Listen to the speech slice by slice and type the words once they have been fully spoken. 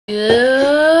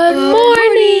Good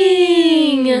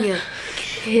morning!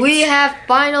 We have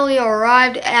finally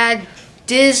arrived at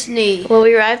Disney. Well,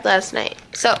 we arrived last night.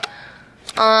 So,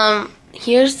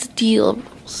 here's the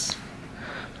deals.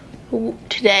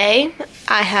 Today,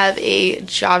 I have a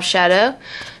job shadow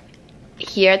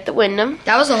here at the Wyndham.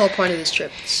 That was the whole point of this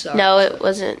trip. So. No, it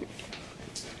wasn't.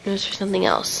 It was for something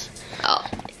else. Oh.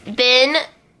 Then,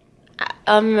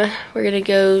 we're gonna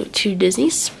go to Disney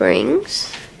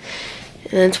Springs.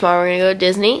 And then tomorrow we're gonna go to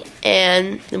Disney,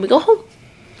 and then we go home.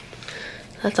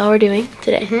 That's all we're doing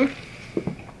today.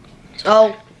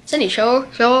 So, Cindy, show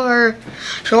our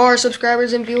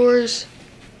subscribers and viewers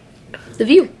the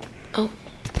view. Oh,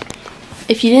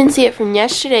 if you didn't see it from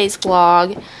yesterday's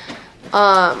vlog,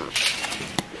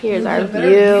 here's our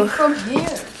view. From here.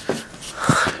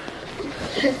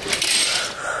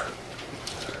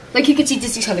 Like you can see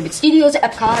Disney's Hollywood Studios,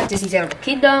 Epcot, Disney's Animal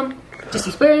Kingdom,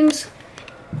 Disney Springs.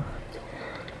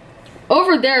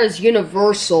 Over there is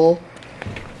Universal.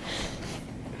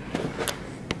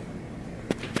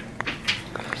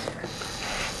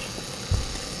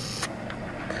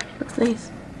 Looks nice.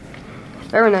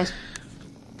 Very nice.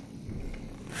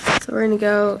 So we're gonna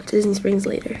go to Disney Springs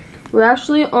later. We're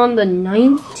actually on the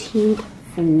 19th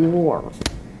floor.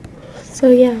 So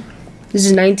yeah. This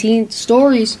is 19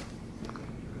 stories.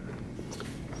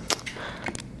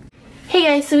 Hey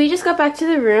guys, so we just got back to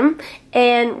the room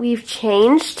and we've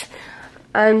changed.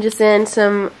 I'm just in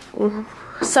some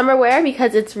summer wear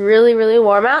because it's really, really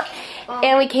warm out.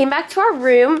 And we came back to our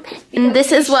room and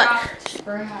this is what...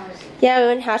 Yeah, we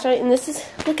went house shopping and this is...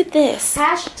 Look at this.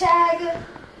 Hashtag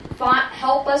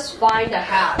help us find a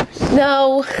house.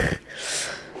 No,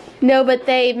 but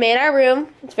they made our room.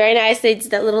 It's very nice. They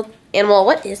did that little animal.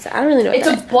 What is that? I don't really know what It's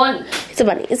a bunny. It's a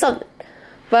bunny. It's something.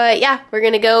 But yeah, we're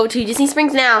gonna go to Disney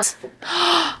Springs now.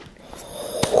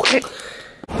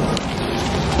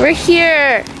 We're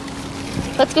here.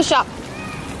 Let's go shop.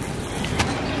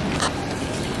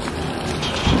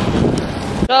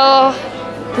 So,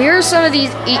 here are some of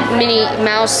these Minnie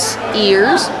Mouse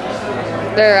ears.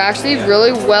 They're actually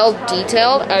really well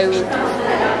detailed.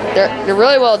 They're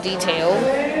really well detailed.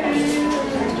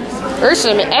 There's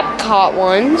some Epcot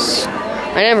ones.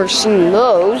 I never seen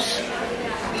those.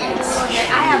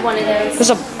 I have one of those.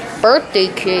 There's a birthday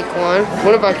cake one.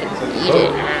 What if I can eat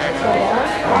it?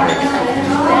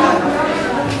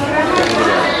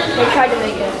 They tried to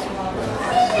make it.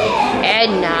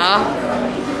 Edna.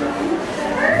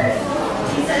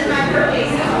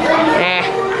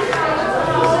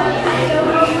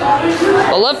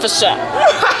 Maleficent.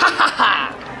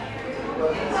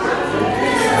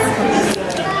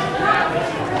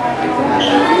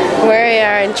 We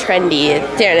are in trendy.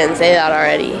 Darren didn't say that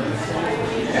already.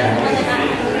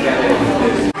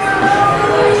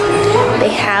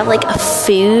 They have like a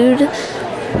food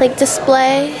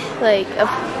display, like of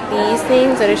these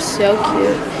things that are so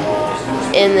cute.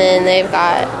 And then they've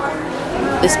got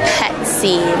this pet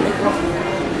scene.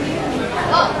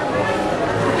 Oh,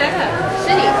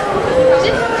 Cindy,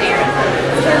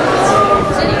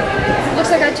 looks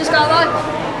like I just got lunch.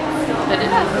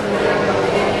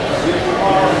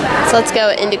 So let's go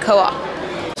into Co-op.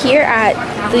 Here at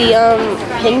the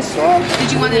pin store,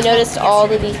 we noticed all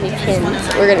of these new pins.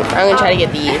 I'm gonna try to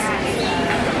get these.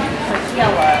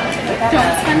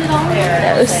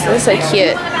 That was so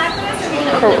cute.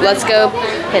 Let's go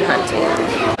pin hunting.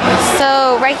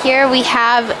 So right here we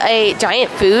have a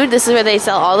Giant Food. This is where they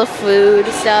sell all the food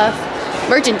stuff,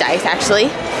 merchandise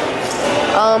actually.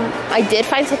 I did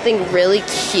find something really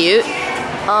cute.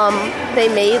 They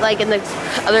made, like in the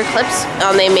other clips,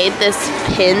 they made this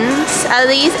pins out of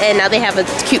these, and now they have a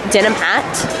cute denim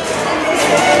hat.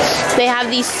 They have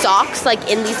these socks, like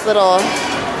in these little,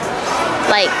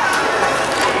 like,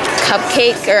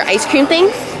 cupcake or ice cream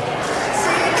things.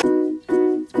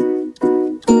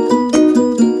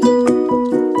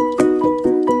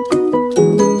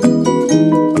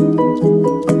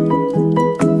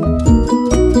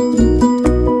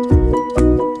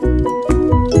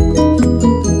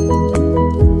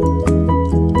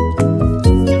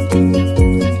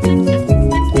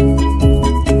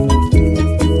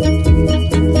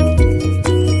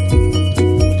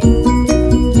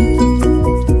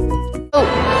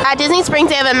 At Disney Springs,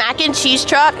 they have a mac and cheese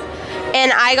truck,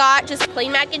 and I got just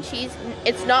plain mac and cheese.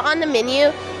 It's not on the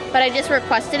menu, but I just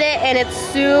requested it, and it's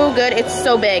so good. It's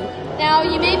so big. Now,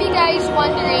 you may be guys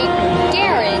wondering,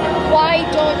 Darren, why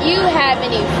don't you have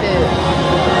any food?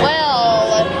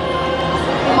 Well,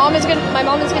 my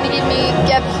mom is gonna give me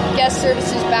guest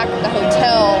services back at the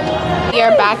hotel. We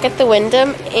are back at the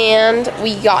Wyndham, and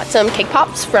we got some cake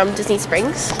pops from Disney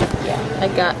Springs. Yeah,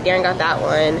 Darren got that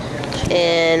one.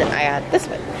 And I got this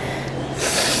one.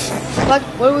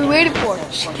 What are we waiting for?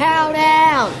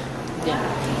 Countdown.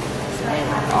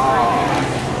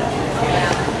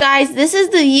 Guys, this is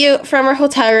the view from our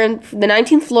hotel room, the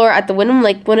 19th floor at the Wyndham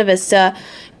Lake Buena Vista.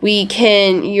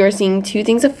 You're seeing two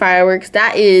things of fireworks.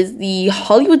 That is the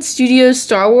Hollywood Studios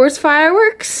Star Wars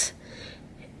fireworks.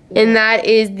 And that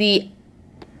is the,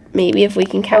 maybe if we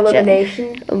can catch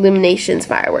it, Illuminations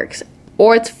fireworks.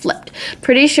 Or it's flipped.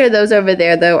 Pretty sure those over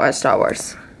there, though, are Star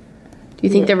Wars. Do you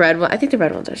think the red one? I think the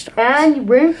red ones are Star Wars. And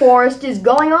Rainforest is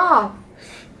going off.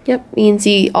 Yep, you can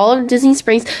see all of Disney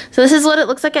Springs. So this is what it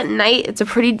looks like at night. It's a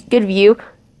pretty good view.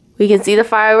 We can see the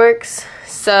fireworks.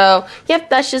 So, yep,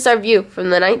 that's just our view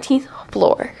from the 19th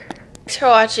floor. Thanks for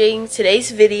watching today's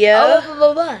video.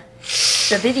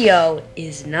 The video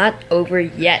is not over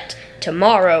yet.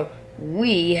 Tomorrow,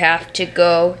 we have to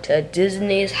go to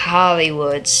Disney's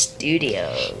Hollywood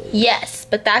Studios. Yes,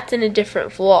 but that's in a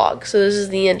different vlog. So this is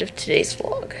the end of today's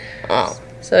vlog. Oh.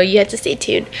 So you have to stay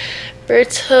tuned for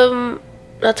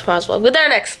not tomorrow's vlog, but our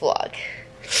next vlog.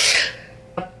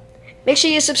 Make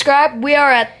sure you subscribe. We are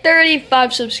at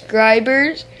 35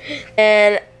 subscribers.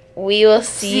 And we will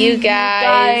see you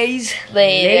guys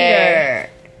later.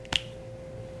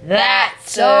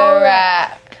 That's a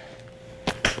wrap.